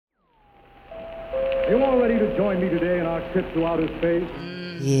You all ready to join me today in our trip to outer space?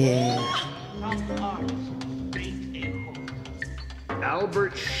 Yeah.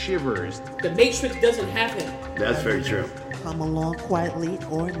 Albert Shivers. The Matrix doesn't have him. That's very true. Come along quietly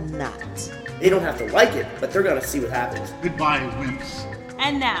or not. They don't have to like it, but they're gonna see what happens. Goodbye, wimps.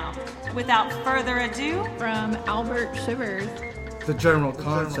 And now, without further ado, from Albert Shivers. The general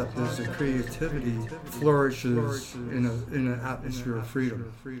concept is that creativity flourishes in an atmosphere of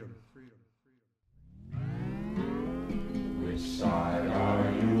freedom. Which side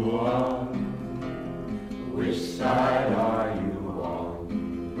are you on? Which side are you on?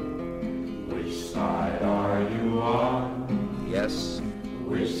 Which side are you on? Yes.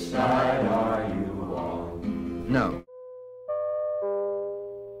 Which side are you on? No.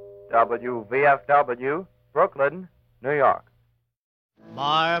 WVFW, Brooklyn, New York.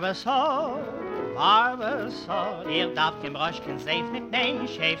 Barbasol, ihr darf den Broschken safe mitnehmen,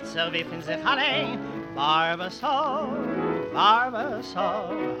 schäft so wiffen sich allein. Barbasol,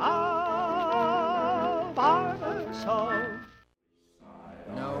 oh, Barbasol.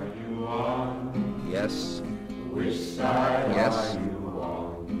 No. Are you on? Yes. Which side Yes. are you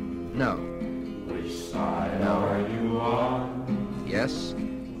on? No. Which side No. are you on? Yes.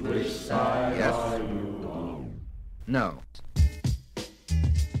 Which side Yes. are you on? No.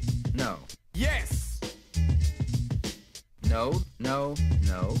 No. Yes. No. No.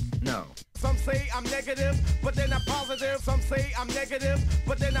 No. No. Some say I'm negative, but then I'm positive. Some say I'm negative,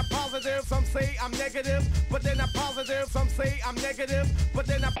 but then I'm positive. Some say I'm negative, but then I'm positive. Some say I'm negative, but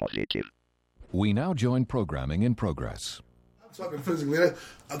then I'm positive. We now join programming in progress. I'm talking physically,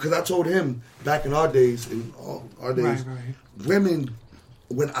 because I told him back in our days, right. Women,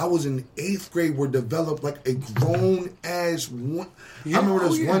 when I was in 8th grade, were developed like a grown-ass one. Yeah, I remember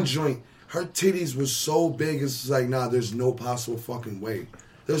this one joint. Her titties was so big, it's like, nah, there's no possible fucking way.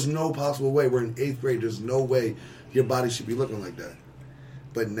 There's no possible way. We're in 8th grade. There's no way your body should be looking like that.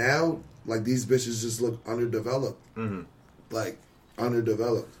 But now, like, these bitches just look underdeveloped. Mm-hmm. Like,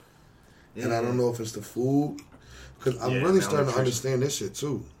 underdeveloped. Yeah, and I don't know if it's the food. Because I'm really starting to understand this shit,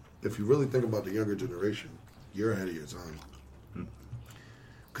 too. If you really think about the younger generation, you're ahead of your time.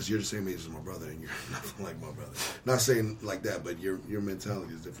 Because you're the same age as my brother, and you're nothing like my brother. Not saying like that, but your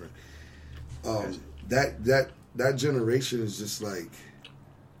mentality is different. That generation is just like,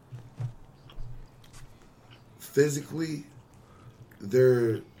 physically,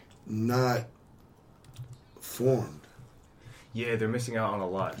 they're not formed. Yeah, they're missing out on a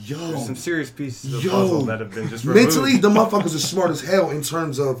lot. Yo, there's some serious pieces of puzzle that have been just removed. Mentally, the motherfuckers are smart as hell in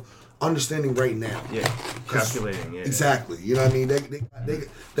terms of understanding right now. Yeah, calculating. Yeah, exactly. You know what I mean?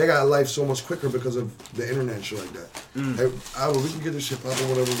 They got life so much quicker because of the internet and shit like that. We can get this shit popping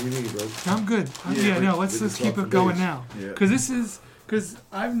whatever we need, bro. I'm good. Let's just keep it going now. Because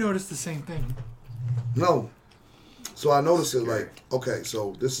I've noticed the same thing. No. So I noticed it like, okay,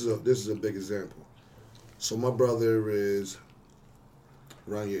 so this is a big example. So my brother is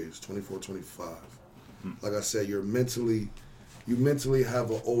around your age, 24, 25. Like I said, you mentally have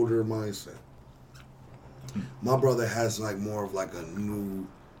an older mindset. My brother has like more of like a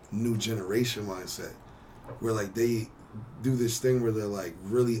new generation mindset, where like they do this thing where they're like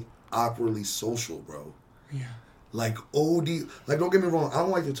really awkwardly social, bro. Yeah. Like OD. Like, don't get me wrong, I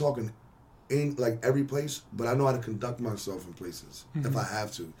don't like to talk in like every place, but I know how to conduct myself in places if I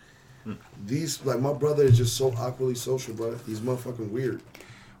have to. These, like, my brother is just so awkwardly social, bro. He's motherfucking weird.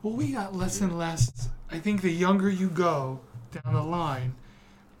 Well, we got less and less. I think the younger you go down the line,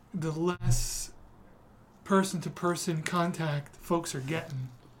 the less person-to-person contact folks are getting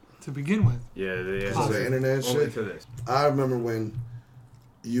to begin with. Yeah. The internet shit. I remember when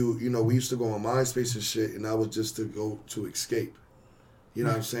you know, we used to go on MySpace and shit, and I was just to go to escape. You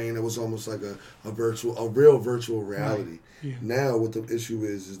know what I'm saying? It was almost like a real virtual reality. Right. Yeah. Now, what the issue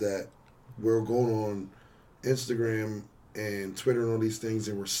is that we're going on Instagram and Twitter and all these things,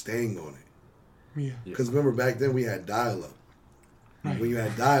 and we're staying on it. Yeah. Because remember, back then we had dial-up. Right. When you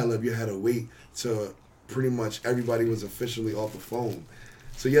had dial-up, you had to wait till pretty much everybody was officially off the phone.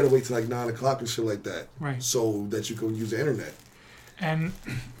 So you had to wait till like 9 o'clock and shit like that. Right. So that you could use the internet. And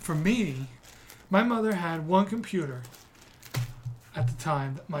for me, my mother had one computer at the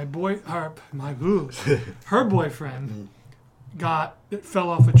time that her boyfriend it fell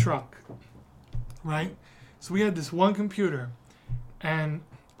off a truck, right? So we had this one computer, and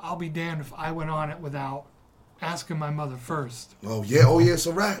I'll be damned if I went on it without asking my mother first. Oh yeah, it's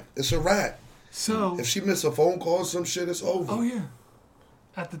a wrap. So if she missed a phone call or some shit, it's over. Oh yeah.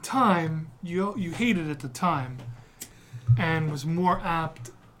 At the time, you hated at the time, and was more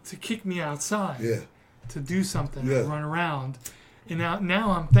apt to kick me outside. Yeah. To do something, to run around. And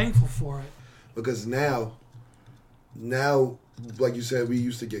now I'm thankful for it. Because now, like you said, we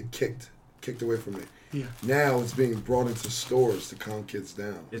used to get kicked away from it. Yeah. Now it's being brought into stores to calm kids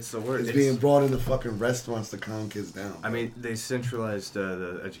down. It's the word. It's being brought into fucking restaurants to calm kids down. I mean, they centralized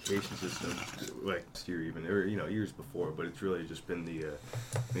the education system like last year even, or years before, but it's really just been the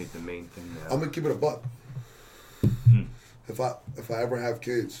main thing now. I'm gonna keep it a buck. If I ever have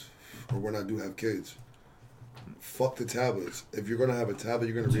kids, or when I do have kids, fuck the tablets. If you're gonna have a tablet,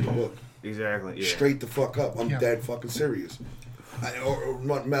 you're gonna read a book. Exactly. Yeah. Straight the fuck up. I'm dead fucking serious. Or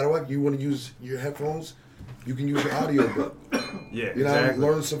no matter what, you want to use your headphones, you can use your audio book. Yeah, you know, exactly.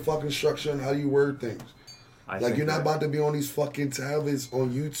 learn some fucking structure and how you word things. Like you're not about to be on these fucking tablets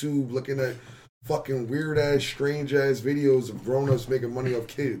on YouTube looking at fucking weird ass, strange ass videos of grown ups making money off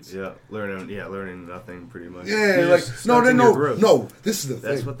kids. Yeah, learning nothing pretty much. Yeah, You're like just no. This is the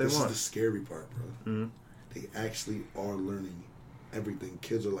That's thing. what they this want. is the scary part, bro. Mm-hmm. They actually are learning everything.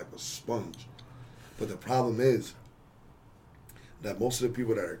 Kids are like a sponge, but the problem is that most of the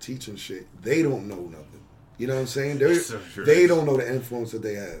people that are teaching shit, they don't know nothing. You know what I'm saying? They don't know the influence that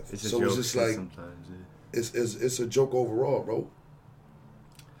they have. It's so it's just like sometimes, it's a joke overall, bro.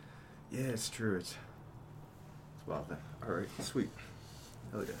 Yeah, it's true. It's wild. Then. All right, sweet.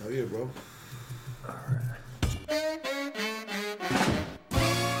 Hell yeah. Hell yeah, bro. All right.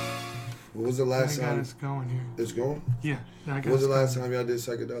 What was the last I got time? us going here. It's going? Yeah. What was the last time y'all did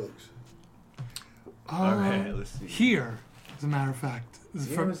psychedelics? Okay, let's see. Here, as a matter of fact, as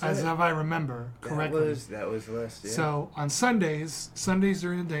if I remember correctly. That was last. Yeah. So on Sundays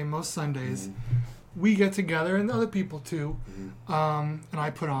during the day, most Sundays, we get together, and other people too, and I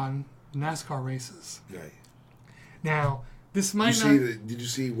put on NASCAR races. Right. Now, this might Did you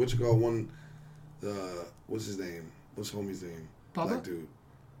see what you call one? What's his name? What's homie's name? Bubba? Black dude.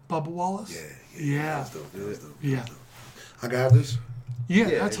 Bubba Wallace? Yeah. That's dope. That's dope. Yeah. I can have this? Yeah,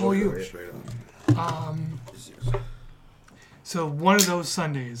 that's all you. Straight up. So one of those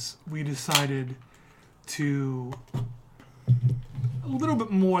Sundays, we decided to a little bit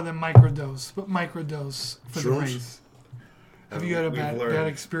more than microdose, but microdose for the race. Have you had a bad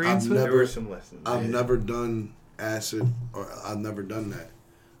experience with it? There were some lessons. I've never done acid, or I've never done that.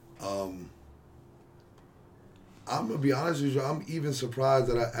 I'm gonna be honest with you. I'm even surprised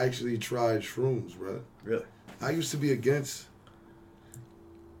that I actually tried shrooms, bro. Really? I used to be against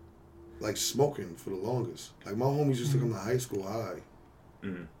like smoking for the longest. Like my homies used to come to high school high.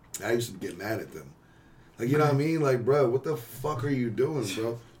 Mm-hmm. I used to get mad at them. Like you know what I mean? Like, bro, what the fuck are you doing,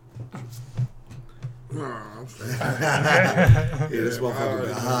 bro? Yeah, this motherfucker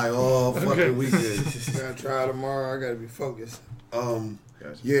been high all fucking weekend. Gotta try tomorrow. I gotta be focused.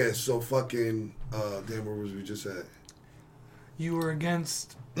 Yeah, so fucking damn, where was we just at? You were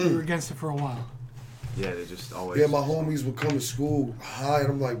against it for a while. Yeah, they just always. Yeah, my homies would come to school high, and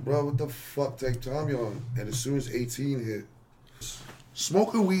I'm like, bro, what the fuck type time you on? And as soon as 18 hit,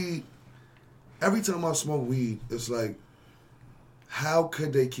 smoking weed. Every time I smoke weed, it's like, how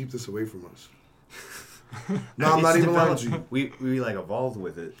could they keep this away from us? No, I'm not even lying to you. We like evolved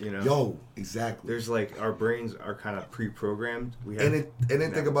with it, you know. Yo, exactly. There's like our brains are kind of pre-programmed. And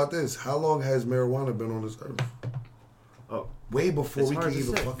then think about this: how long has marijuana been on this earth? Oh, way before we can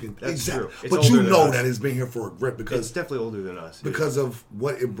even say. fucking. That's exactly. true. It's But you older than know us. that it's been here for a grip because it's definitely older than us because of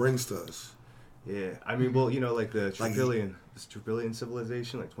what it brings to us. Yeah, I mean, well, you know, like the Trypillian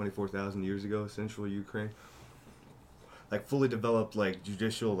civilization, like 24,000 years ago, central Ukraine. Like fully developed, like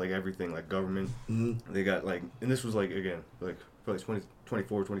judicial, like everything, like government. Mm-hmm. They got like, and this was like again, like probably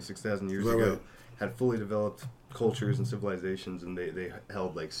 26,000 years Right, ago. right. Had fully developed cultures and civilizations, and they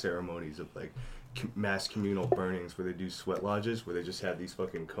held like ceremonies of like mass communal burnings where they do sweat lodges, where they just have these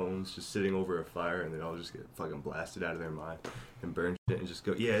fucking cones just sitting over a fire, and they all just get fucking blasted out of their mind and burn shit and just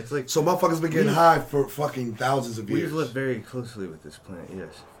go. Yeah, it's like so motherfuckers been getting high for fucking thousands of years. We've lived very closely with this plant,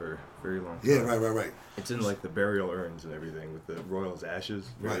 yes, for a very long time. Yeah, right. It's in like the burial urns and everything with the royals' ashes,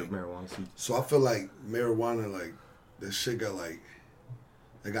 Right. marijuana seeds. So I feel like marijuana, like that shit got like,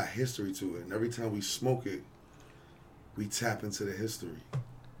 they got history to it, and every time we smoke it, we tap into the history.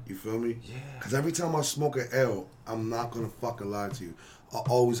 You feel me? Yeah. Because every time I smoke an L, I'm not gonna fucking lie to you. I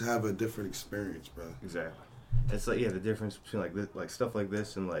always have a different experience, bro. Exactly. It's like the difference between like this, like stuff like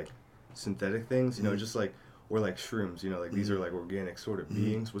this and like synthetic things. You know, just like or like shrooms. You know, like these are like organic sort of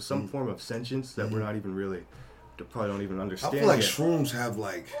beings with some form of sentience that we're not even really, probably don't even understand. I feel like yet. shrooms have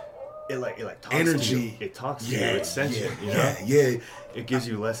like it like talks energy. To you. It talks to you. It's sentient. You know? Yeah. It gives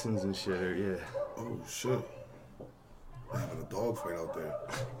you lessons and shit. Or, Oh shit. Having a dog fight out there.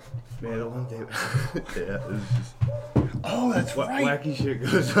 Man, the one day, it's just. Oh, that's right. Wacky shit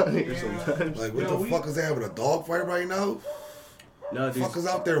goes on here sometimes. Like, what the fuck is they having a dog fight right now? No, dude. Fuckers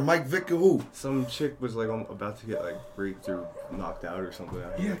out there, Mike Vick and who? Some chick was like about to get like breakthrough knocked out or something.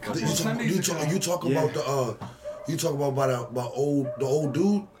 Yeah, You talk about the you talk about the old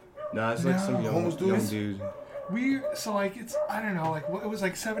dude. Nah, it's like some young dude. So like it's I don't know, like it was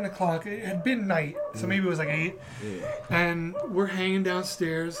like 7 o'clock. It had been night, so maybe it was like 8. Yeah. And we're hanging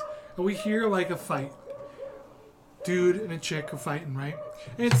downstairs, and we hear like a fight. Dude and a chick are fighting, right?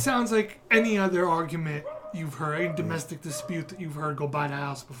 And it sounds like any other argument you've heard, any domestic dispute that you've heard go by the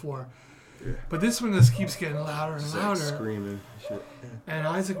house before. Yeah. But this one just keeps getting louder and louder. Like screaming, shit. And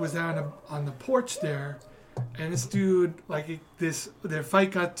Isaac was down on the porch there, and this dude, their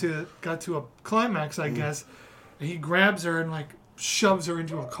fight got to a climax, I guess. And he grabs her and like shoves her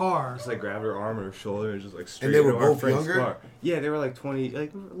into a car. Just like grabbed her arm or her shoulder and just like straight and they were into our both friend's younger? car. Yeah, they were like 20,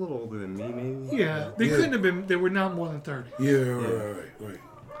 like a little older than me, maybe. Yeah, they couldn't have been. They were not more than 30. Yeah, right.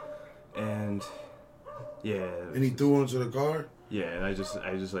 And yeah. And he threw her into the car. Yeah, and I just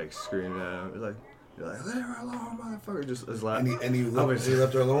like screamed at him, like, "You're like, leave her alone, motherfucker!" Just as loud. And he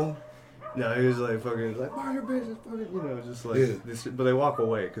left her alone. No, he was like fucking like mind your business, just like this. But they walk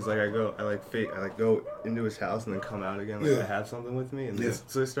away because like I go into his house and then come out again like to have something with me, and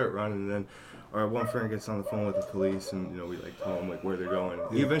so they start running. And then our one friend gets on the phone with the police, and we like tell him like where they're going.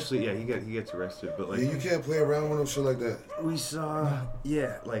 Yeah. He eventually he gets arrested, but like you can't play around with no shit like that. We saw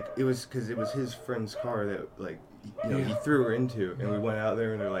like it was because it was his friend's car that like. He threw her into, and we went out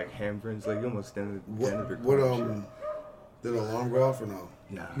there, and they're like handprints, like he almost dented her car. Did the alarm go off or no?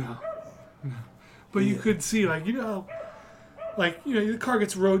 No. But you could see, the car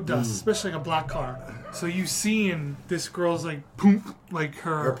gets road dust, especially like a black car. So you seeing this girl's like poop, like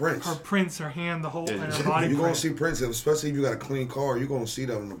her prints, her hand, the whole, and her body. You're gonna see prints, especially if you got a clean car. You're gonna see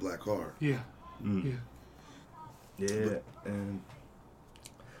that in a black car. Yeah. Yeah. And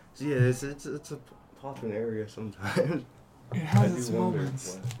so it's a popping area sometimes. It has its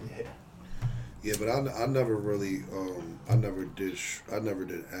moments. Yeah, but I never really, I never did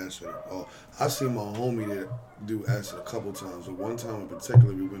acid. Oh, I seen my homie do acid a couple times. But one time in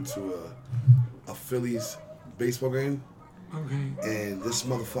particular, we went to a Phillies baseball game. Okay. And this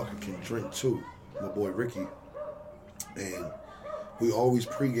motherfucker can drink too, my boy Ricky. And we always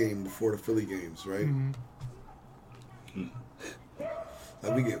pregame before the Philly games, right? Mm-hmm.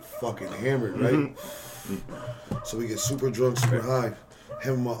 Like we get fucking hammered, right? So we get super drunk, super high.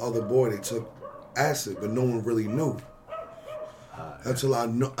 Him and my other boy, they took acid, but no one really knew. Until I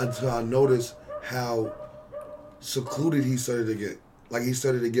noticed how secluded he started to get. Like he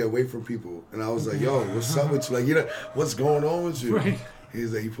started to get away from people, and I was like, "Yo, what's up with you? Like, what's going on with you?" Right.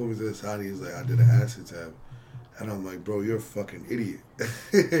 He's like, he put me to the side. He's like, "I did an acid tab," and I'm like, "Bro, you're a fucking idiot,"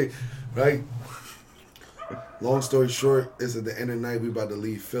 right? Long story short, it's at the end of the night, we about to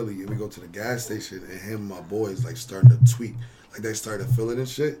leave Philly, and we go to the gas station, and him and my boys like starting to tweak, like they started feeling and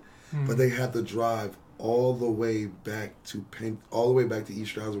shit, but they had to drive all the way back to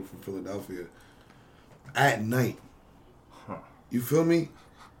East Stroudsburg from Philadelphia at night. Huh. You feel me?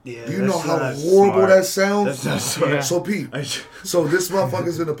 Yeah. Do you know how horrible that sounds? That's not smart. Yeah. So Pete, so this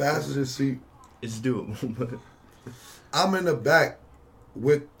motherfucker's in the passenger seat. It's doable, but I'm in the back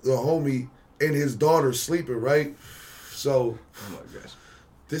with the homie and his daughter sleeping, right? So, oh my gosh,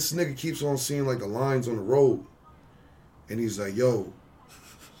 this nigga keeps on seeing like the lines on the road, and he's like, "Yo,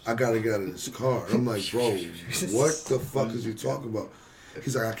 I gotta get out of this car." I'm like, "Bro, what the fuck is you talking about?"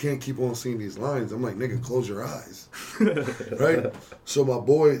 He's like, "I can't keep on seeing these lines." I'm like, "Nigga, close your eyes." Right? So my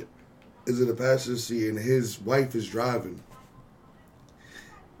boy is in the passenger seat, and his wife is driving.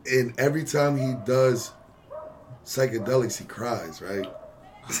 And every time he does psychedelics, he cries, right?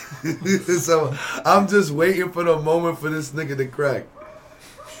 So I'm just waiting for the moment for this nigga to crack.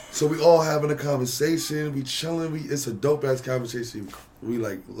 So we all having a conversation, we chilling, it's a dope ass conversation. We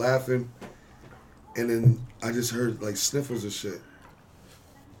like laughing, and then I just heard like sniffles and shit.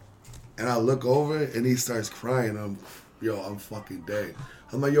 And I look over and he starts crying. I'm fucking dead.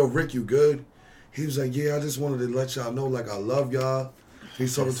 I'm like, "Yo, Rick, you good?" He was like, "Yeah, I just wanted to let y'all know, like, I love y'all."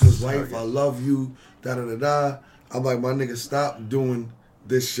 He's talking to his wife, "I love you, da-da-da-da." I'm like, "My nigga, stop doing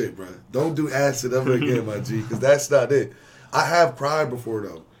this shit, bro. Don't do acid ever again, my G, because that's not it." I have cried before,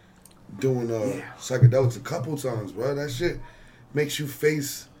 though, doing psychedelics a couple times, bro. That shit makes you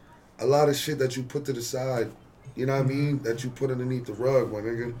face a lot of shit that you put to the side. You know what I mean? That you put underneath the rug, my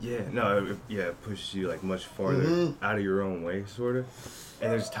nigga. Yeah, no, it pushes you like much farther out of your own way, sort of.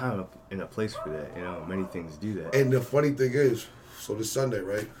 And there's time and a place for that, you know. Many things do that. And the funny thing is, so this Sunday,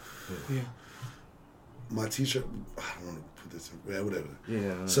 right? Yeah. My teacher, I don't want to put this in, whatever.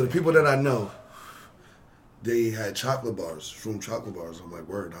 Yeah. So the people that I know, they had chocolate bars, shroom chocolate bars. I'm like,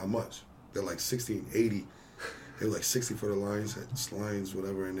 word, how much? They're like $16.80. It was like 60 for the Lions,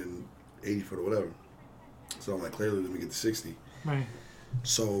 whatever, and then 80 for the whatever. So I'm like, clearly, let me get the 60. Right.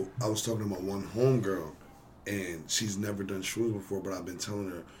 So I was talking to my one homegirl, and she's never done shrooms before, but I've been telling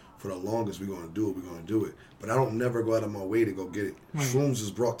her for the longest, we're going to do it. But I don't never go out of my way to go get it. Right. Shrooms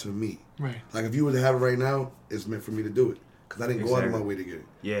is brought to me. Right. Like, if you were to have it right now, it's meant for me to do it. Because I didn't go out of my way to get it.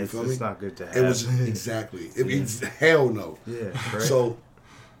 Yeah, you it's feel me? not good to have. It was, exactly. It's hell no. Yeah, right.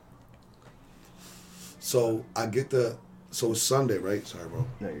 So I get so it's Sunday, right? Sorry, bro.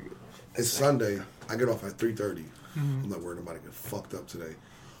 No, you're good. It's Sunday. I get off at 3:30. I'm not worried about it. Get fucked up today.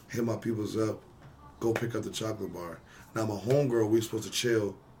 Hit my peoples up. Go pick up the chocolate bar. Now my homegirl, we're supposed to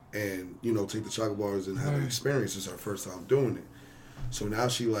chill and take the chocolate bars and have an experience. It's her first time doing it. So now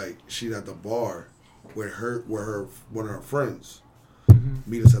she's at the bar where one of her friends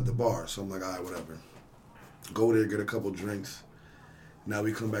meet us at the bar. So I'm like, all right, whatever. Go there, get a couple drinks. Now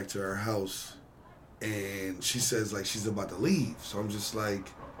we come back to her house, and she says she's about to leave. So I'm just like,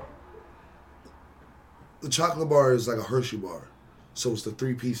 the chocolate bar is like a Hershey bar, so it's the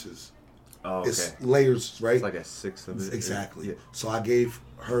 3 pieces. Oh, okay. It's layers, right? It's like a 6 of it. Exactly. Yeah. So I gave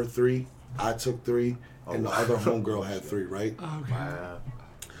her 3, I took 3, and the other homegirl had 3, right? Okay. Wow.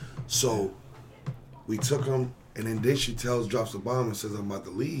 So we took them, and then she drops the bomb and says, I'm about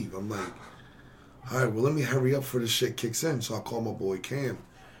to leave. I'm like, all right, well, let me hurry up before this shit kicks in. So I call my boy Cam.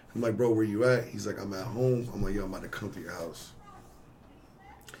 I'm like, bro, where you at? He's like, I'm at home. I'm like, yo, I'm about to come to your house.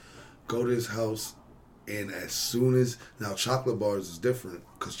 Go to his house, and as soon as, now chocolate bars is different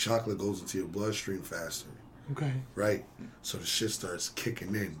because chocolate goes into your bloodstream faster. Okay. Right? So the shit starts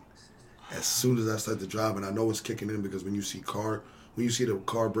kicking in. As soon as I start to drive, and I know it's kicking in because when you see the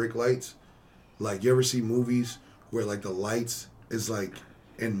car brake lights, like you ever see movies where like the lights is like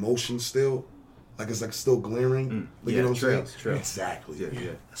in motion still? Like it's like still glaring. Like, you know what I'm saying? Exactly.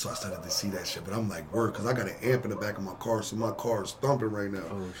 Yeah. So I started to see that shit, but I'm like, work, because I got an amp in the back of my car, so my car is thumping right now.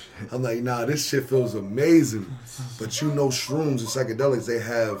 Oh, shit. I'm like, nah, this shit feels amazing. But shrooms and psychedelics, they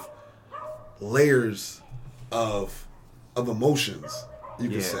have layers of emotions, you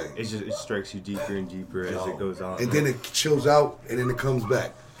can say. It strikes you deeper and deeper as it goes on. And then it chills out, and then it comes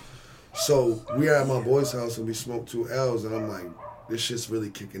back. So we are at my boy's house, and we smoked 2 L's, and I'm like, this shit's really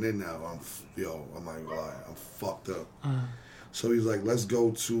kicking in now. I'm not gonna lie, I'm fucked up. So he's like, let's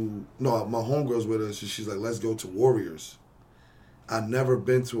go to, no, my homegirl's with us, and she's like, let's go to Warriors. I've never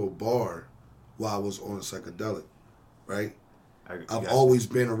been to a bar while I was on a psychedelic, right? I've always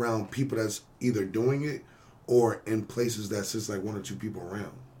been around people that's either doing it or in places that's just like 1 or 2 people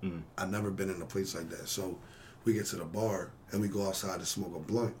around. I've never been in a place like that. So we get to the bar, and we go outside to smoke a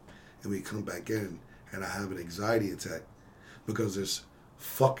blunt, and we come back in, and I have an anxiety attack. Because there's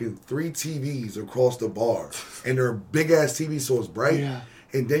fucking 3 TVs across the bar. And they're big ass TVs, so it's bright. Yeah.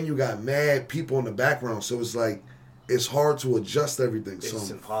 And then you got mad people in the background. So it's like, it's hard to adjust everything. It's so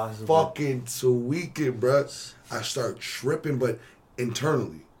I'm impossible. fucking tweaking, bruh. I start tripping, but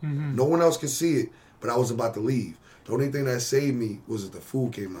internally. No one else can see it, but I was about to leave. The only thing that saved me was that the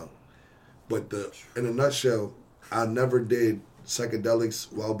food came out. But in a nutshell, I never did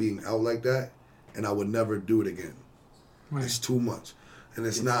psychedelics while being out like that, and I would never do it again. Right. It's too much. And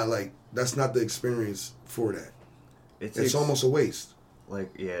it's not like, that's not the experience for that. It's almost a waste. Like,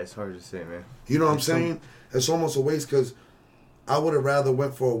 yeah, it's hard to say, man. You know what I'm saying? It's almost a waste because I would have rather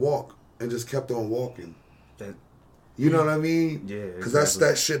went for a walk and just kept on walking. You know what I mean? Yeah. Because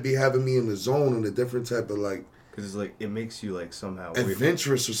that shit be having me in the zone in a different type of like. Because it's like, it makes you like somehow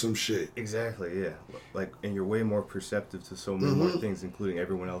adventurous or some shit. Exactly, yeah. Like, and you're way more perceptive to so many more things, including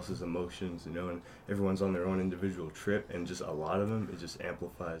everyone else's emotions, and everyone's on their own individual trip, and just a lot of them, it just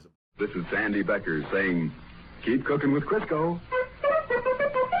amplifies. This is Sandy Becker saying, keep cooking with Crisco.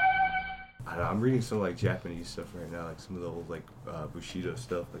 I'm reading some like Japanese stuff right now, like some of the old like Bushido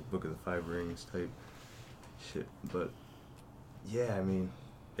stuff, like Book of the 5 Rings type shit. But yeah, I mean,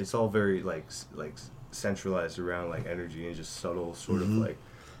 it's all very like centralized around like energy and just subtle sort of like,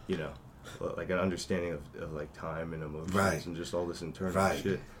 like an understanding of like time and emotions and just all this internal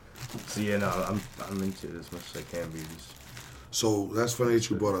shit. So yeah, no, I'm into it as much as I can be. So that's funny that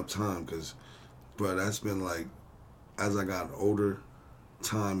you brought up time, because, bro, that's been like, as I got older,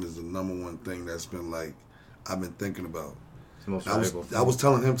 time is the number one thing that's been like, I've been thinking about. It's the most valuable thing. I was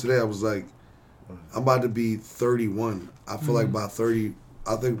telling him today, I was like, I'm about to be 31. I feel like by 30,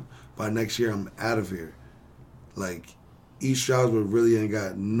 I think by next year I'm out of here. Like, East Stroudsburg really ain't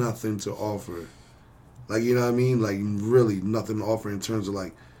got nothing to offer. Like, you know what I mean? Like, really nothing to offer in terms of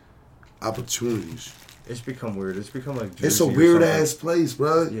like opportunities. It's become weird. It's become like Jersey. It's a weird ass place,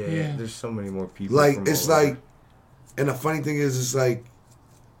 bro. Yeah, there's so many more people. Like, it's like, and the funny thing is, it's like,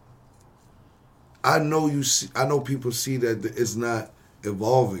 I know you see. I know people see that it's not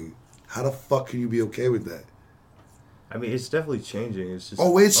evolving. How the fuck can you be okay with that? I mean, it's definitely changing. It's just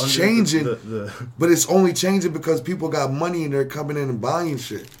It's changing, the but it's only changing because people got money and they're coming in and buying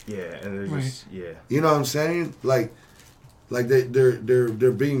shit. Yeah, and they're just You know what I'm saying? Like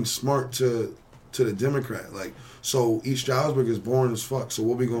they're being smart to the Democrat. Like, so East Stroudsburg is boring as fuck. So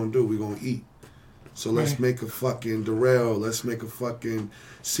what we gonna do? We gonna eat. So let's make a fucking Darrell. Let's make a fucking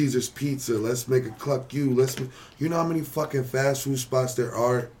Caesar's Pizza. Let's make a Cluck You. You know how many fucking fast food spots there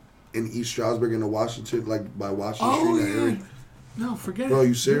are in East Stroudsburg and the Washington, like by Washington Street, that area? No, forget it. Bro,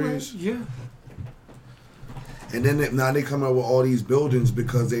 you serious? Yeah. And then now they come out with all these buildings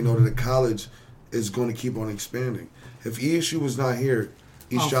because they know that the college is going to keep on expanding. If ESU was not here,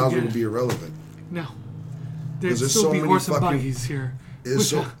 East Stroudsburg would be irrelevant. No. There'd there's still so be many horse and fucking- buggies here.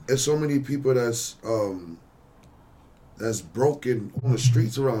 There's so many people that's broken on the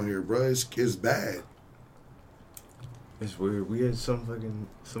streets around here, bro. It's bad. It's weird. We had some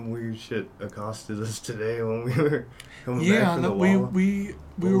weird shit accosted us today when we were coming back Yeah, from the we Wawa.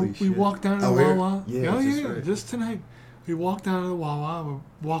 we walked down to the Oh, here? Wawa. Yeah, right. Just tonight. We walked down to the Wawa. We're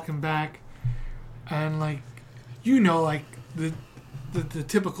walking back, and like the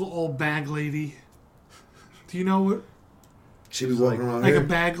typical old bag lady. Do you know what? She be walking around like here? a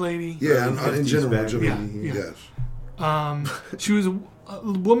bag lady. Yeah, in general, Yeah. yes. She was a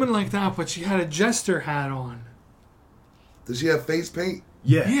woman like that, but she had a jester hat on. Does she have face paint?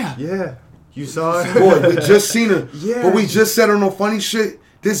 Yeah. You saw it? Boy, we just seen her. Yeah. But we just said her no funny shit.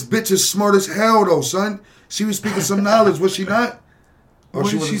 This bitch is smart as hell, though, son. She was speaking some knowledge, was she not? Or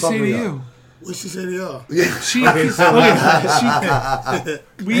What did wasn't she say talking to y'all? you? What'd she say to y'all? Yeah.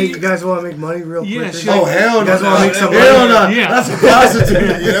 Hey, you guys want to make money real quick? Yeah, Oh, hell You guys no. want to make some Hell no. money? Yeah. That's a prostitute.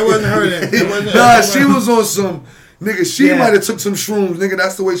 Yeah, that wasn't her then. That wasn't her. Nah, she was on some... Nigga, she Yeah. might have took some shrooms. Nigga,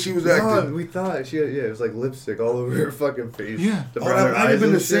 that's the way she was acting. No, we thought she had, it was like lipstick all over her fucking face. Yeah. The Oh, brown that might eyes have been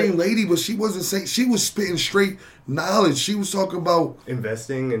and the shit. same lady, but she wasn't saying... She was spitting straight knowledge. She was talking about...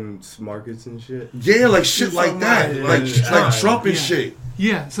 Investing in markets and shit. Yeah, like shit like that. Like Trump and shit.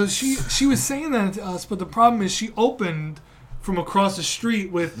 Yeah, so she was saying that to us, but the problem is she opened from across the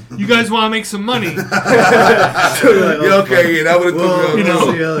street with, "You guys want to make some money?" Yeah, okay, yeah, that would have Well, put me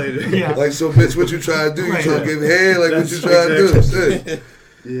on. see you later. Yeah. Like, so bitch, what you trying to do? You Right. trying to give head? Like, what you That's trying to do? exactly. Shit.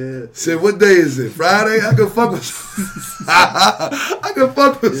 Yeah. Said, what day is it? Friday? I can fuck with I can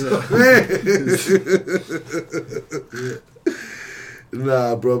fuck with some man.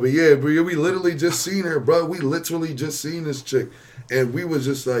 Nah, bro, but yeah, bro, we literally just seen her, bro. We literally just seen this chick. And we was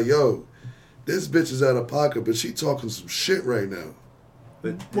just like, yo, this bitch is out of pocket, but she talking some shit right now.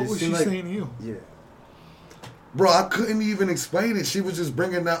 But What was she saying to you? Yeah. Bro, I couldn't even explain it. She was just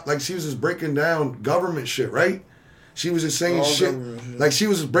bringing out, like, she was just breaking down government shit, right? She was just saying All shit. government shit. Like, she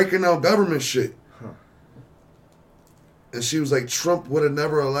was just breaking down government shit. Huh. And she was like, Trump would have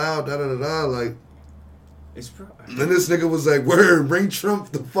never allowed, da-da-da-da, like. It's And this nigga was like, word, bring Trump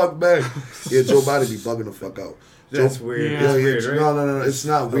the fuck back. Yeah, Joe Biden be bugging the fuck out. That's Joe, weird. Yeah. That's Yeah, weird, right? No, it's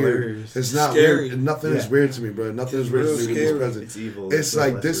not weird. Hilarious. It's not Scary. weird. Nothing is Yeah. weird to me, bro. Nothing is weird to me with this scary. president. It's evil. It's the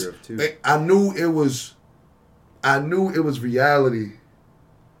like lesser this. of two. I knew it was reality.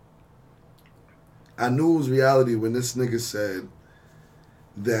 I knew it was reality when this nigga said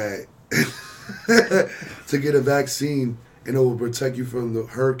that to get a vaccine and it will protect you from the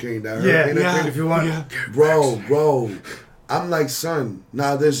hurricane. That hurricane, that thing. If you want, Bro. I'm like, son,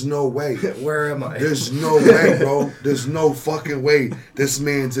 nah, there's no way. Where am I? There's no way, bro. There's no fucking way this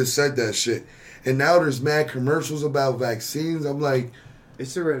man just said that shit. And now there's mad commercials about vaccines. I'm like,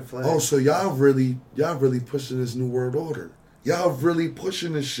 It's a red flag. oh, so y'all really pushing this new world order. Y'all really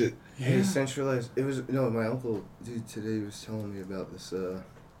pushing this shit. Hey, centralized. It was my uncle, dude, today was telling me about this.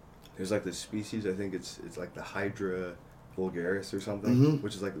 There's like this species. I think it's like the Hydra vulgaris or something,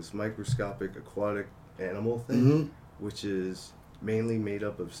 which is like this microscopic aquatic animal thing, which is mainly made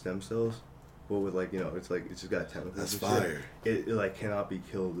up of stem cells, but with like it's just got tentacles. That's and fire. Shit. It like cannot be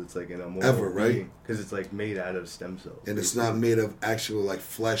killed. It's like an immortal Ever, right? Because it's like made out of stem cells. And it's not made of actual like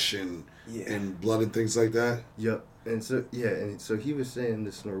flesh and blood and things like that. Yep. And so he was saying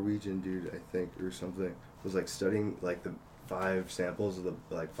this Norwegian dude, I think, or something, was like studying like the 5 samples of the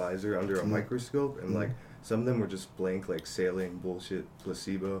like Pfizer under a microscope, and like some of them were just blank, like saline bullshit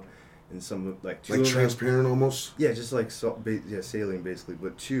placebo, and some like 2 Like of them, transparent almost. yeah, just like saline basically,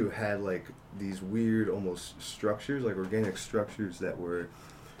 but 2 had like these weird almost structures, like organic structures that were,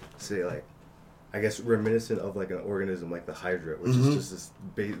 say, like, I guess reminiscent of like an organism like the Hydra, which is just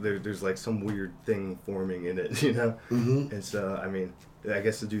this. There's like some weird thing forming in it, And so I mean, I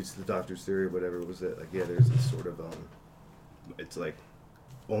guess the doctor's theory or whatever was that like there's this sort of it's like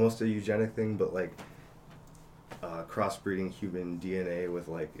almost a eugenic thing, but like crossbreeding human DNA with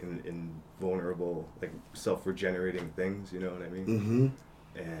like invulnerable, like self-regenerating things. You know what I mean? Mm-hmm.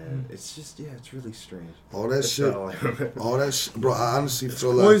 And it's just, it's really strange. All that That's shit, all that shit, bro. I honestly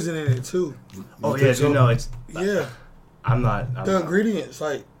feel like poison in it too. Oh yeah, dude, no, it's yeah. I'm not. The ingredients,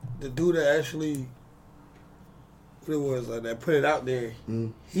 like the dude that actually, what it was, like that put it out there,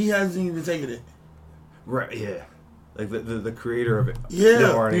 he hasn't even taken it. Right? Yeah, like the creator of it. Yeah. The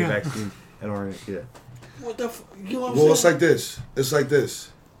RNA vaccine and RNA. Yeah. What the? You know what I'm well, saying? it's like this. It's like this.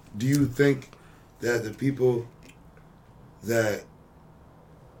 Do you think that the people that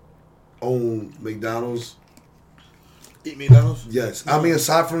own McDonald's eat McDonald's? Yes. No. I mean,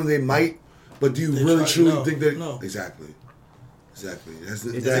 aside from they might, but do you really truly think that? No. Exactly. It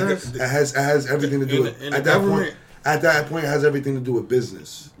has everything to do In with the at that point. government- At that point, it has everything to do with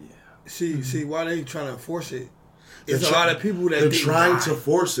business. See, why they trying to enforce it? They're It's a lot of people that they're didn't trying die. to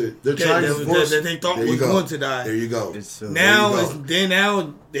force it. They're That- trying that- to force that it. they thought There you was go. going to die. There you go. Now There you go.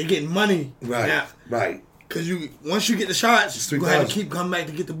 now they getting money. Right. Now. Right. Because once you get the shots, you gonna have to keep coming back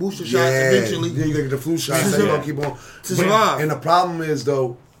to get the booster shots eventually. Then you gotta get the flu shots. Then you gonna keep on to survive. And the problem is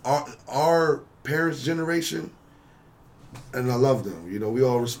though, our parents' generation, and I love them. You know, we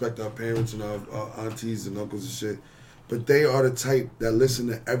all respect our parents and our aunties and uncles and shit. But they are the type that listen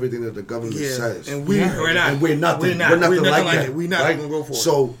to everything that the government says. And we're not. And we're nothing. We're We're nothing like like that. that. We're not right? gonna go for it.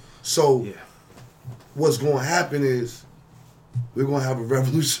 So what's gonna happen is we're gonna have a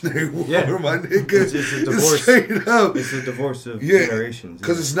revolutionary war, my nigga. It's a divorce. Straight up. It's a divorce of generations.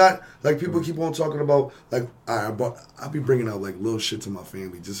 Because it's not like people keep on talking about like I'll be bringing out like little shit to my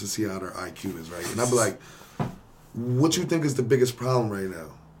family just to see how their IQ is, right? And I'll be like, what you think is the biggest problem right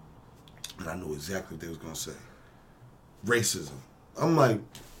now? And I know exactly what they was gonna say. Racism. I'm like,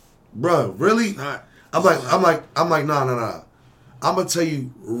 bro, really? I'm like, nah. I'm gonna tell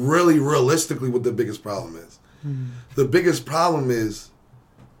you really realistically what the biggest problem is. The biggest problem is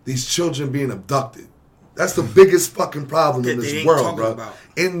these children being abducted. That's the biggest fucking problem in this world, bro.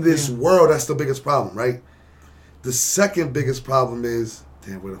 In this world, that's the biggest problem, right? The second biggest problem is,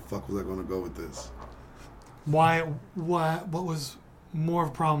 damn, where the fuck was I gonna go with this? What was more of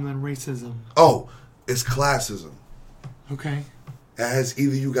a problem than racism? Oh, it's classism. Okay. It has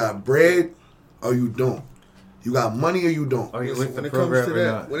either you got bread or you don't. You got money or you don't. Are you When it comes to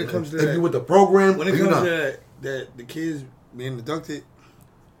that, if you with the program, when it comes to that the kids being abducted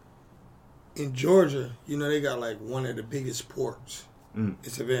in Georgia, you know they got like one of the biggest ports in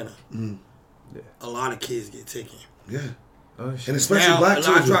Savannah. Yeah. A lot of kids get taken. Yeah. Oh shit. And especially black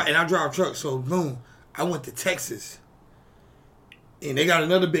children. I drive trucks, so boom, I went to Texas, and they got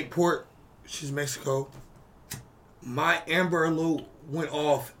another big port, which is Mexico. My Amber Alert went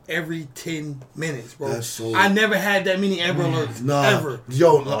off every 10 minutes, bro. That's so... I never had that many Amber Alerts, ever.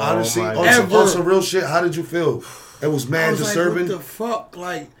 Yo, honestly, on some real shit, how did you feel? It was mad disturbing. Like, what the fuck?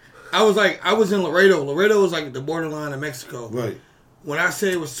 Like, I was in Laredo. Laredo was like the borderline of Mexico. Right. When I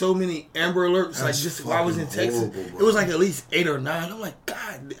say it was so many Amber Alerts, like just while I was in Texas, it was like at least 8 or 9. I'm like,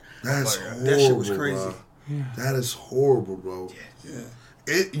 God, that's horrible, that shit was crazy. Bro. Yeah. That is horrible, bro.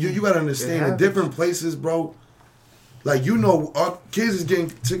 Yeah. You gotta understand in different places, bro. Like, you know, our kids is getting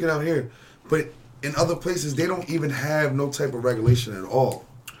taken out here, but in other places they don't even have no type of regulation at all.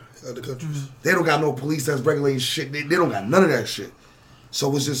 Other countries, they don't got no police that's regulating shit. They don't got none of that shit.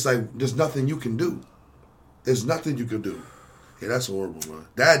 So it's just like there's nothing you can do. There's nothing you can do. Yeah, that's horrible, bro.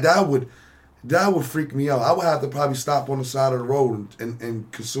 That would freak me out. I would have to probably stop on the side of the road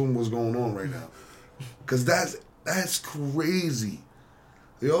and consume what's going on right now, cause that's crazy.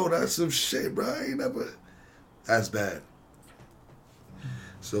 Yo, that's some shit, bro. I ain't never. That's bad.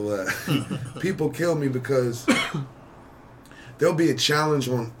 So people kill me because there'll be a challenge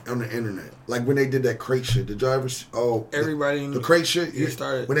on the internet, like when they did that crate shit. Did y'all ever? Everybody the crate shit. He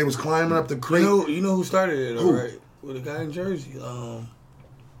started when they was climbing up the crate. You know who started it, though, Who? right? With a guy in Jersey. He went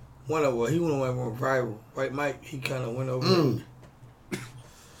more viral. Right, Mike? He kind of went over.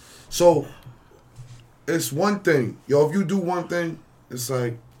 So it's one thing, yo. If you do one thing, it's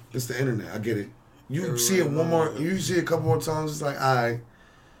like it's the internet. I get it. You see it one more. You see it a couple more times. It's like, all right.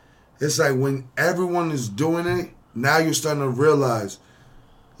 It's like when everyone is doing it, now you're starting to realize,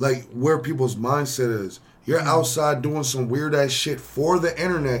 like, where people's mindset is. You're outside doing some weird ass shit for the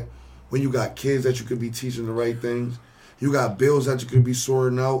internet when you got kids that you could be teaching the right things. You got bills that you could be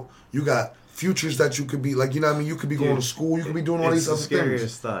sorting out. You got futures that you could be, like, you know what I mean? You could be going to school. You could be doing all these other things.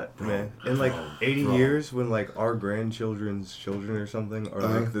 It's the scariest thought, man. In like 80 years, when like our grandchildren's children or something are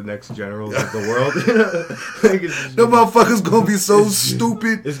like the next generals of the world, like, the motherfuckers gonna be so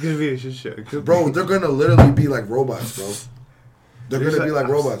stupid. It's gonna be a shit show. Bro, they're gonna literally be like robots, bro. They're going to be like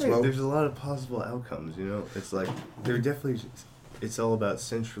robots, bro. There's a lot of possible outcomes, you know? It's like, they're definitely... It's all about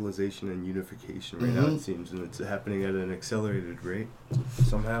centralization and unification right now, it seems, and it's happening at an accelerated rate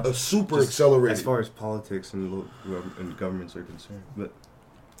somehow. A super accelerated. As far as politics and governments are concerned. But,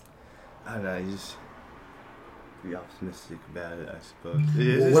 I don't know, you just be optimistic about it, I suppose.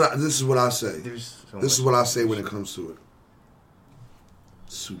 This is what I say. This is what I say when it comes to it.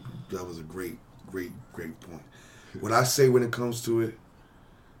 Super. That was a great point. What I say when it comes to it,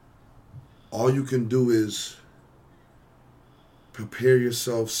 all you can do is prepare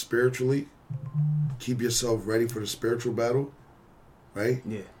yourself spiritually, keep yourself ready for the spiritual battle, right?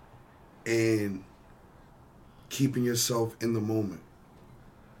 Yeah. And keeping yourself in the moment,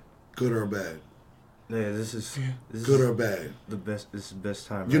 good or bad. Yeah, this is good or bad. This is the best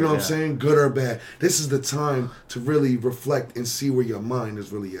time. You know what I'm saying? Good or bad. This is the time to really reflect and see where your mind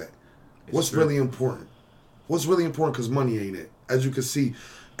is really at. What's really important? What's really important? Because money ain't it. As you can see,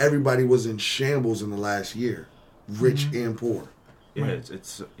 everybody was in shambles in the last year, rich and poor. Yeah,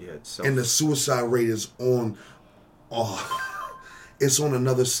 it's and the suicide rate is on, it's on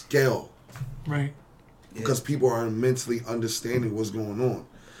another scale. Right. Because people are mentally understanding what's going on.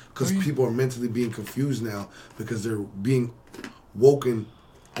 Because people are mentally being confused now because they're being woken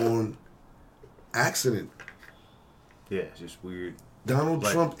on accident. Yeah, it's just weird. Donald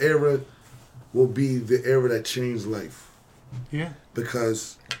Trump era will be the era that changed life. Yeah.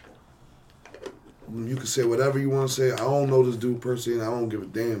 Because you can say whatever you want to say. I don't know this dude personally, and I don't give a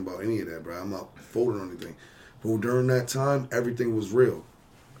damn about any of that, bro. I'm not voting on anything. But during that time, everything was real.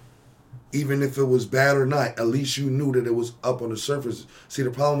 Even if it was bad or not, at least you knew that it was up on the surface. See,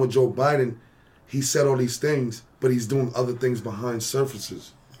 the problem with Joe Biden, he said all these things, but he's doing other things behind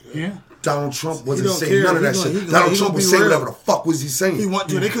surfaces. Yeah. Donald Trump wasn't saying none of that shit. Donald Trump was saying whatever the fuck was he saying. He want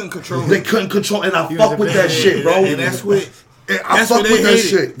to. They couldn't control him. They couldn't control, and I fuck with that shit, bro. And that's what... I fuck with that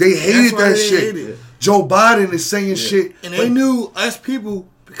shit. They hated that shit. Joe Biden is saying shit. And they knew us people,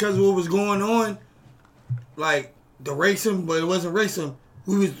 because of what was going on, like the racism, but it wasn't racism,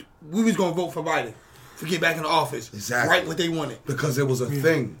 we was going to vote for Biden to get back in the office. Exactly. Right what they wanted. Because it was a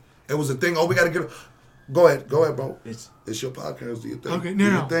thing. It was a thing. Oh, we got to get... Go ahead, bro. It's your podcast. Do you think? Okay,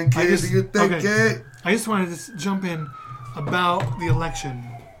 no. Do you think, kid? I just wanted to jump in about the election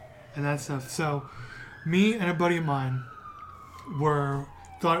and that stuff. So, me and a buddy of mine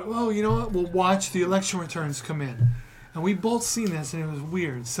thought, well, you know what? We'll watch the election returns come in, and we both seen this, and it was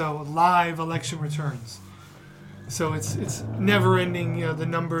weird. So, live election returns. So it's never ending. You know, the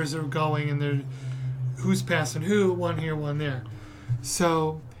numbers are going, and they're who's passing who, one here, one there.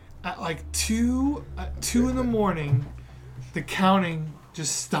 So. At like 2 in the morning, the counting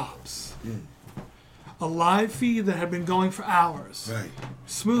just stops. A live feed that had been going for hours,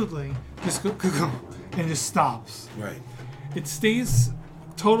 smoothly, just go, and just stops. Right. It stays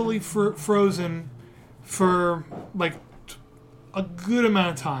totally frozen for like a good amount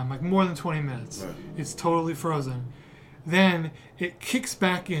of time, like more than 20 minutes. Right. It's totally frozen. Then it kicks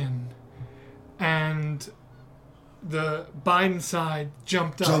back in, and the Biden side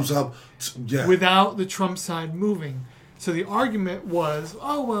jumps up without the Trump side moving. So the argument was,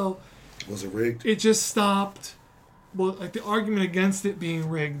 oh, well... Was it rigged? It just stopped. Well, like the argument against it being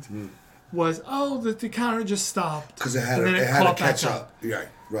rigged was, oh, the counter just stopped. Because it had to catch up.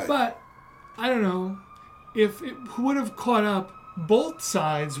 Right. But, I don't know, if it would have caught up, both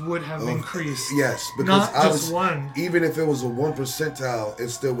sides would have increased. Yes, because not just one. Even if it was a 1 percentile, it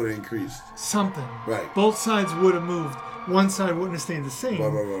still would have increased. Something. Right. Both sides would have moved. One side wouldn't have stayed the same.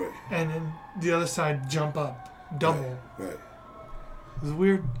 Right. And then the other side jump up. Double. Right. It was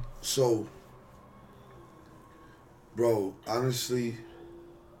weird. So, bro, honestly,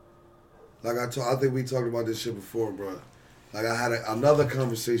 like I think we talked about this shit before, bro. Like I had another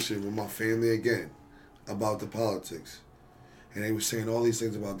conversation with my family again about the politics. And they were saying all these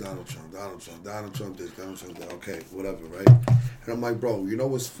things about Donald Trump this, Donald Trump that. Okay, whatever, right? And I'm like, bro, you know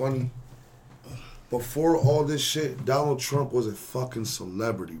what's funny? Before all this shit, Donald Trump was a fucking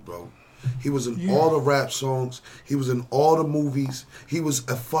celebrity, bro. He was in all the rap songs. He was in all the movies. He was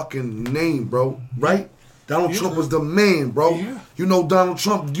a fucking name, bro. Right? Donald Trump was the man, bro. Yeah. You know Donald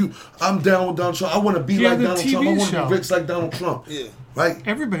Trump. I'm down with Donald Trump. I want to be like Donald Trump. I want to be rich like Donald Trump. Yeah. Right?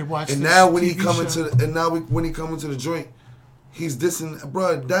 Everybody watched. And now when he come into the joint, he's dissing,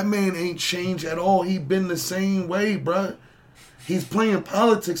 bro. That man ain't changed at all. He been the same way, bro. He's playing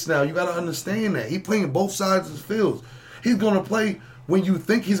politics now. You got to understand that. He playing both sides of the field. He's going to play when you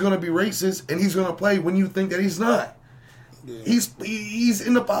think he's going to be racist, and he's going to play when you think that he's not. Yeah. He's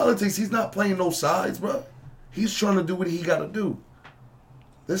in the politics. He's not playing no sides, bro. He's trying to do what he got to do.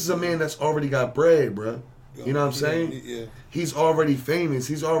 This is a man that's already got bread, bro. You know what I'm saying? Yeah. He's already famous.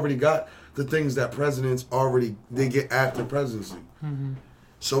 He's already got the things that presidents they get after presidency. Mm-hmm.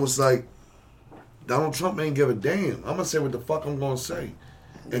 So it's like, Donald Trump ain't give a damn. I'm going to say what the fuck I'm going to say.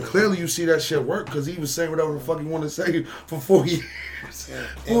 And clearly you see that shit work because he was saying whatever the fuck he wanted to say for 4 years.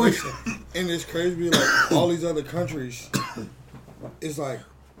 And it's crazy, like, all these other countries, it's like,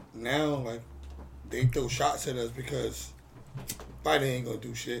 now, like, they throw shots at us because Biden ain't gonna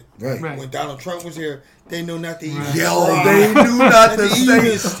do shit. Right. When Donald Trump was here, they knew not to even Yo, they knew not to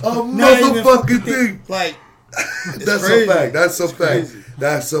say a motherfucking thing. Like, that's crazy. a fact. That's a It's fact. crazy.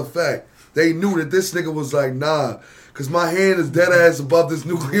 That's a fact. They knew that this nigga was like, nah, because my hand is dead ass above this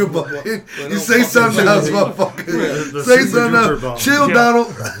nuclear bomb. You say something else, motherfucker. Say something else. Chill, Yeah.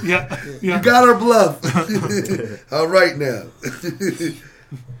 Donald. Yeah. You got her bluff. All right now.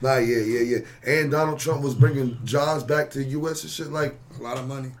 Nah, yeah. And Donald Trump was bringing jobs back to the U.S. and shit, like a lot of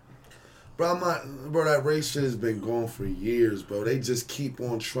money. Bro, that race shit has been going for years, bro. They just keep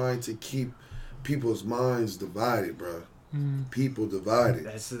on trying to keep people's minds divided, bro. People divided.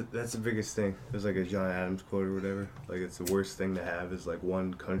 That's the biggest thing. There's like a John Adams quote or whatever. Like, it's the worst thing to have is like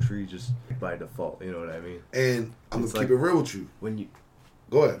one country just by default. You know what I mean? And I'm It's gonna like keep it real with you. When you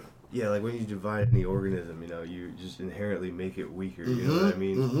go ahead. Yeah, like when you divide any organism, you know, you just inherently make it weaker. You know what I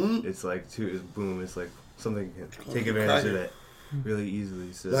mean? Mhm. It's like boom. It's like something can take advantage of that really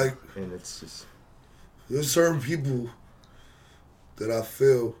easily. So Like, and it's just there's certain people that I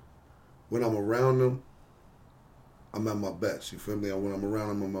feel when I'm around them, I'm at my best. You feel me? When I'm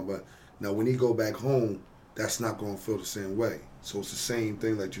around him, I'm at my best. Now, when he go back home, that's not going to feel the same way. So it's the same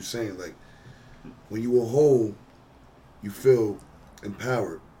thing like you're saying. Like, when you a whole, you feel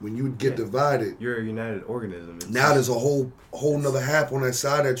empowered. When you get divided, you're a united organism. Now there's a whole nother half on that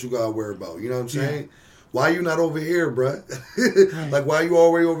side that you got to worry about. You know what I'm saying? Why you not over here, bruh? Like, why you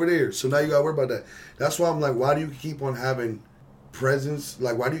already over there? So now you got to worry about that. That's why I'm like, why do you keep on having presidents?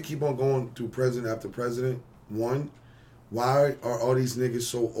 Like, why do you keep on going through president after president? One, why are all these niggas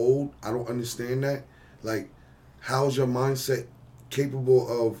so old? I don't understand that. Like, how is your mindset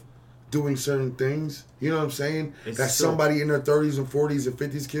capable of doing certain things? You know what I'm saying? That somebody in their 30s and 40s and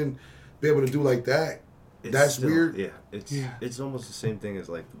 50s can be able to do like that. That's still, weird. Yeah, it's almost the same thing as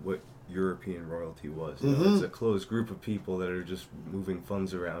like what European royalty was. You know? Mhm. It's a closed group of people that are just moving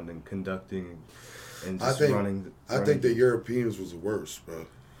funds around and conducting and I just think running. I think the Europeans was the worst, bro.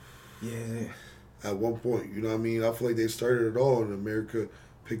 Yeah. At one point, you know what I mean? I feel like they started it all and America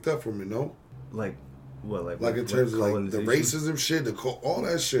picked up from it, no? Like, what? Like in terms of like the racism shit, all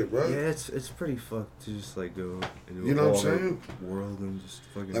that shit, bro. Yeah, it's pretty fucked to just like go into You know a what I'm whole saying? world and just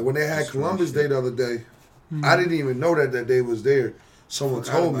fucking. Like when they had destroy Columbus shit. Day the other day, I didn't even know that day was there. Someone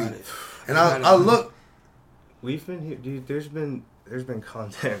Forgot told me, about it. and I looked. We've been here, dude. There's been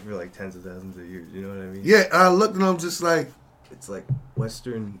contact for like tens of thousands of years. You know what I mean? Yeah, and I looked and I'm just like, it's like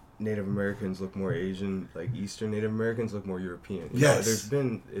Western Native Americans look more Asian, like Eastern Native Americans look more European. You know, Yes.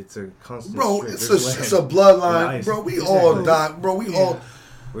 it's a constant. bro, string. it's There's a land bloodline, and ice. bro. We Exactly. all die, bro. We all.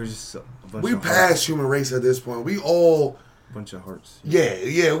 We're just a bunch We of past hearts. human race at this point. We all. Bunch of hearts.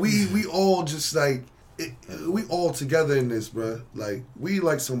 Yeah. We all just like. We all together in this, bro. Like, we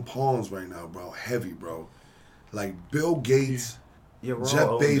like some pawns right now, bro. Heavy, bro. Like, Bill Gates, Yeah, we're Jeff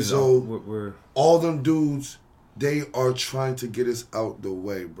all owned it Bezos, up. We're all them dudes, they are trying to get us out the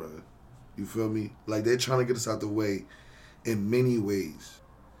way, bro. You feel me? Like, they're trying to get us out the way in many ways.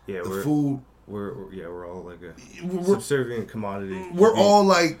 yeah, The we're food. we're all like a We're- subservient commodity. We're all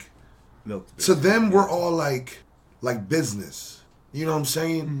like, milk to them, we're all like business. You know what I'm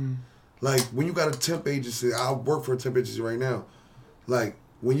saying? Like, when you got a temp agency, I work for a temp agency right now. Like,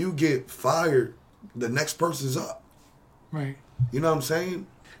 when you get fired, the next person's up. Right. You know what I'm saying?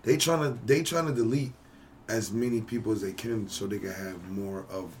 They trying to delete as many people as they can so they can have more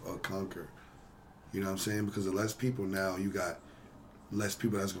of a conquer. You know what I'm saying? Because the less people now, you got less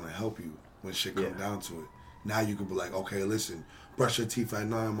people that's gonna help you when shit come down to it. Now you can be like, okay, listen, brush your teeth at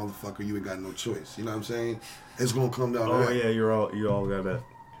 9, motherfucker. You ain't got no choice. You know what I'm saying? It's gonna come down. Oh to that. yeah, you all got a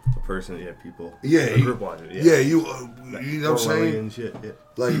person, people. Yeah, a group watching. Yeah, you know what I'm saying? And shit, yeah.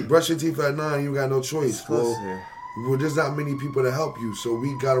 Like, brush your teeth at 9, you got no choice. close, Well, there's not many people to help you, so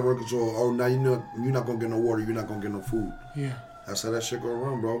we gotta work control. Oh, now you're not gonna get no water, you're not gonna get no food. Yeah. That's how that shit gonna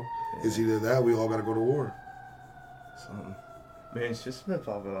run, bro. It's either that, we all gotta go to war. Something. Man, it's just been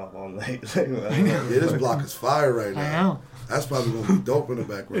popping off all night. Yeah, this block is fire right now. I know. That's probably gonna be dope in the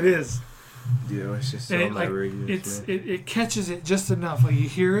background. It is. Yeah, it's just And on it, my like, radio. it catches it just enough. Like, you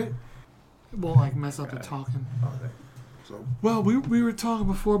hear it, it won't like mess up the talking. So, Well, we were talking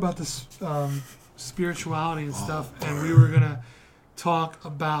before about this spirituality and stuff, and we were gonna talk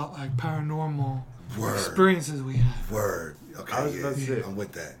about like paranormal experiences we have. Word. Okay, I was about to say, I'm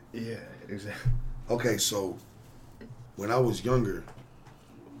with that. Yeah, exactly. Okay, so when I was younger,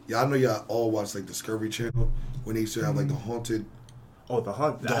 I know y'all all watched like Discovery Channel when they used to have like the haunted. Oh, the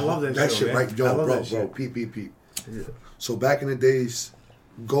haunt! I love that show, shit, man. right? Yo, I love bro, that shit. peep. Yeah. So back in the days,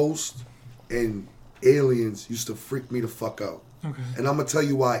 ghosts and aliens used to freak me the fuck out. Okay. And I'm gonna tell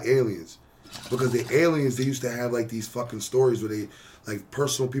you why aliens. Because the aliens, they used to have like these fucking stories where they, like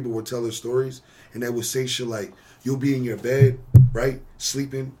personal people would tell their stories and they would say shit like, you'll be in your bed, right,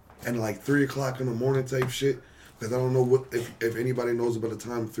 sleeping, and like 3 o'clock in the morning type shit. Because I don't know what if anybody knows about the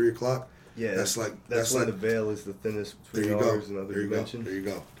time 3 o'clock. Yeah, that's when like the veil is the thinnest between ours and other dimensions. There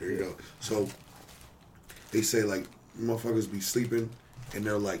you go. So they say like motherfuckers be sleeping and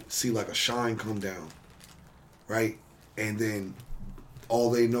they're like see like a shine come down, right? And then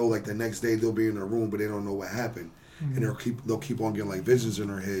all they know like the next day they'll be in their room but they don't know what happened, and they'll keep on getting like visions in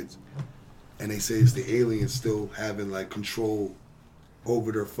their heads, and they say it's the aliens still having like control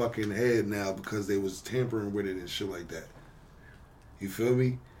over their fucking head now because they was tampering with it and shit like that. You feel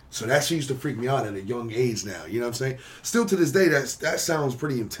me? So that shit used to freak me out at a young age now. You know what I'm saying? Still to this day, that sounds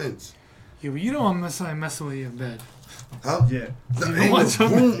pretty intense. Yeah, but you don't want to mess with your bed. Huh? Yeah.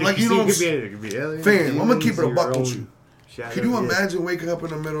 Like, you know, it could be aliens. Fam, I'm gonna keep it a buck your with you. shadow, Can you yeah. imagine waking up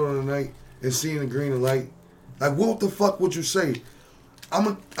in the middle of the night and seeing the green light? Like, what the fuck would you say?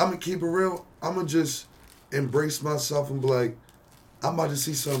 I'm gonna keep it real. I'm gonna just embrace myself and be like, I'm about to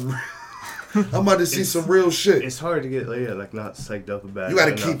see some. I'm about to see some real shit. It's hard to get like not psyched up about. You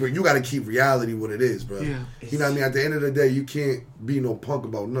gotta keep it. You gotta keep reality what it is, bro. Yeah. You know what I mean? At the end of the day, you can't be no punk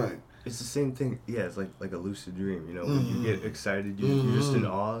about nothing. It's the same thing. Yeah, it's like a lucid dream. You know, when you get excited, you're just in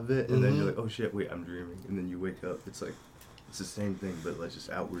awe of it, and then you're like, oh shit, wait, I'm dreaming, and then you wake up. It's like it's the same thing, but like just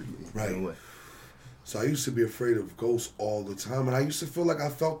outwardly. Right. In a way. So I used to be afraid of ghosts all the time, and I used to feel like I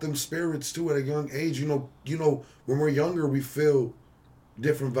felt them spirits too at a young age. You know, when we're younger, we feel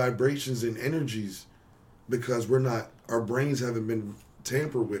different vibrations and energies because our brains haven't been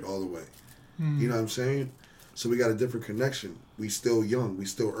tampered with all the way. You know what I'm saying? So we got a different connection. We still young. We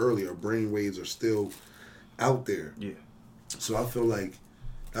still early. Our brain waves are still out there. Yeah. So I feel like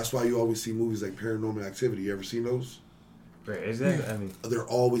that's why you always see movies like Paranormal Activity. You ever seen those? Right. Exactly. I mean, they're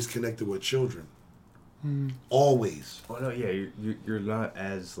always connected with children. Always. Oh no, yeah, you're not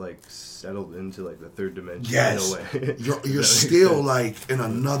as like settled into like the third dimension. Yes. In a way. you're still like in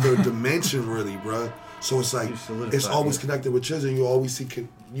another dimension, really, bro. So it's like it's always connected with children. You always see the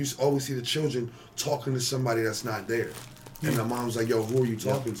children talking to somebody that's not there, and the mom's like, "Yo, who are you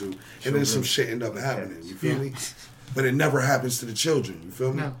talking to?" And then some shit end up happening. You feel me? But it never happens to the children. You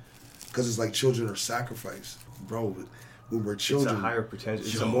feel me? Because it's like children are sacrificed, bro. But when we're children, it's a higher potential.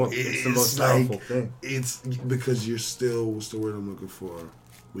 It's the most powerful thing. It's because you're still, what's the word I'm looking for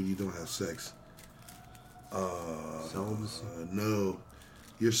when you don't have sex? No,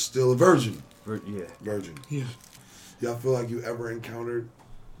 you're still a virgin. Virgin. Yeah. Y'all feel like you ever encountered?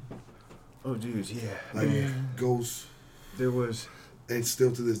 Oh, dude, yeah. Like ghosts. There was, and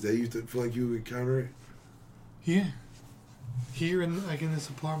still to this day, you feel like you encounter it. Yeah. Here in this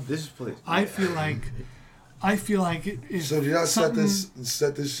apartment. This place. I feel like it is. So did y'all set this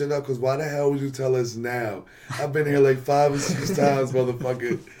shit up? Because why the hell would you tell us now? I've been here like 5 or 6 times,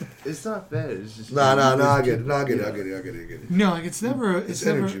 motherfucker. It's not bad. It's just I get it. I get it. No, like it's never. It's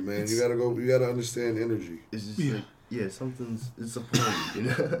energy, man. You gotta understand energy. It's just it's a party, you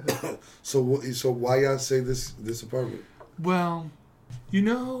know. So why y'all say this apartment? Well,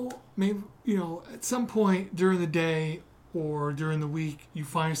 maybe at some point during the day or during the week, you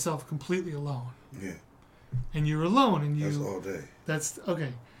find yourself completely alone. Yeah. And you're alone, and that's all day. That's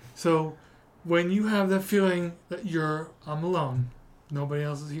okay. So when you have that feeling that I'm alone, nobody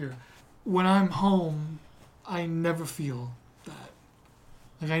else is here. When I'm home, I never feel that.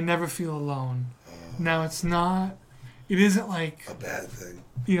 Like I never feel alone. Now it isn't like a bad thing.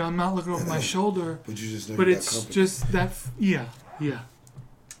 I'm not looking over my shoulder. But you just know But you got it's company. just that. Yeah.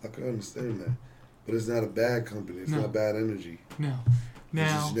 I can understand that, but it's not a bad company. It's not bad energy. No. You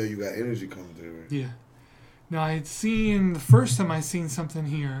just know you got energy coming through it. Yeah. Now, the first time I seen something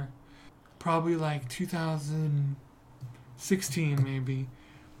here, probably like 2016 maybe,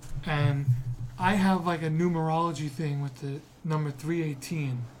 and I have like a numerology thing with the number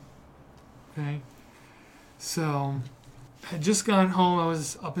 318, okay? So, I had just gone home. I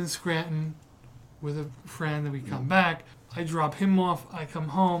was up in Scranton with a friend, then we come back. I drop him off. I come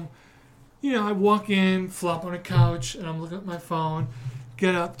home. I walk in, flop on a couch, and I'm looking at my phone,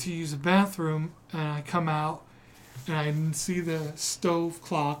 get up to use the bathroom, and I come out, and I see the stove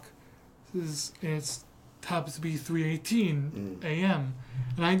clock, and it's happens to be 3:18 a.m.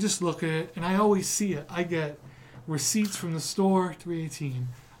 And I just look at it, and I always see it. I get receipts from the store, 3:18.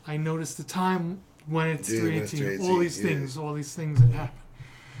 I notice the time when it's 3:18. All these things that happen.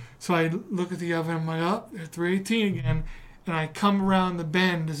 So I look at the oven, I'm like, oh, they're 3:18 again. And I come around the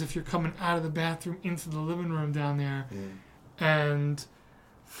bend as if you're coming out of the bathroom into the living room down there. And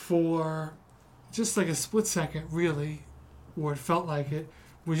for just like a split second, really, or it felt like it,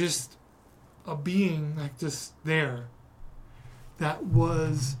 was just a being like just there that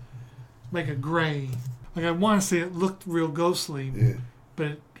was like a gray. Like I want to say it looked real ghostly,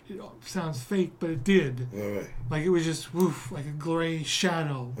 but it sounds fake, but it did. Like it was just woof, like a gray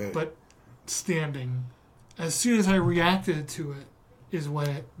shadow, but standing. As soon as I reacted to it is when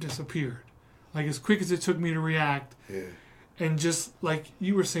it disappeared. Like as quick as it took me to react. And just like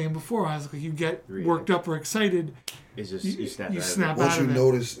you were saying before, I was like, you get worked up or excited. It's just you snap out once of you it.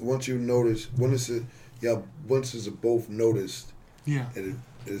 notice, once it's both noticed,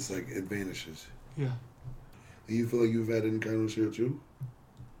 it's like it vanishes. Yeah. And you feel like you've had encounters here too?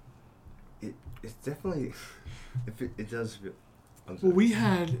 It's definitely, it does feel.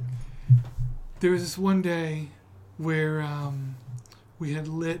 Well, there was this one day where we had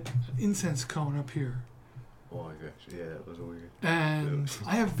lit an incense cone up here. Oh my gosh, yeah, that was weird. And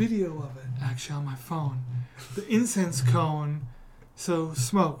I have video of it actually on my phone. The incense cone, so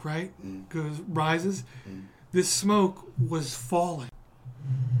smoke, right? Rises. This smoke was falling.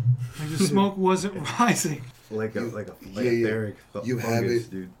 Like the smoke wasn't rising. Like a etheric You fungus, have it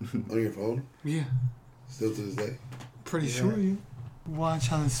dude. on your phone? Yeah. Still to this day? Pretty sure you watch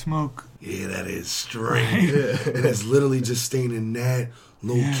how the smoke. Yeah, that is strange. And it's literally just staying in that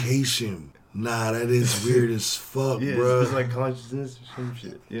location. Nah, that is weird as fuck, bro. It's like consciousness or some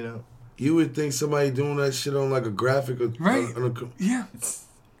shit, you know? You would think somebody doing that shit on like a graphic. Yeah.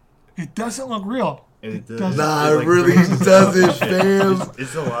 It doesn't look real. And it does. Nah, it really doesn't, fam.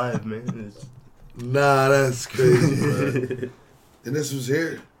 It's alive, man. Nah, that's crazy, bro. And this was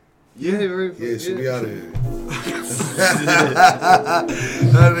here? Yeah, right. Yeah, so we out of here.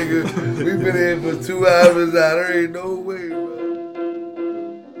 That nigga, we been here for 2 hours now. There ain't no way, bro.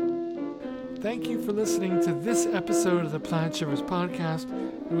 Thank you for listening to this episode of the Planet Shivers podcast.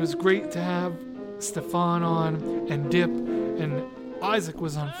 It was great to have Stefan on and Dip, and Isaac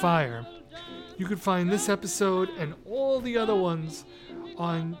was on fire. You can find this episode and all the other ones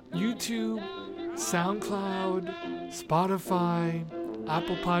on YouTube, SoundCloud, Spotify,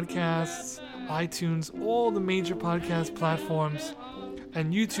 Apple Podcasts, iTunes, all the major podcast platforms,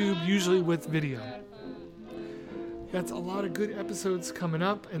 and YouTube, usually with video. Got a lot of good episodes coming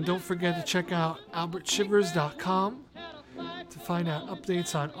up, and don't forget to check out albertshivers.com to find out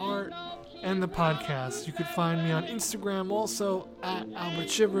updates on art and the podcast. You could find me on Instagram also at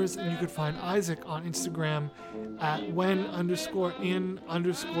albertshivers, and you could find Isaac on Instagram at when_in_zen.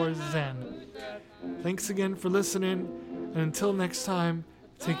 Thanks again for listening, and until next time,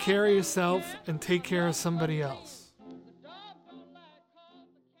 take care of yourself and take care of somebody else.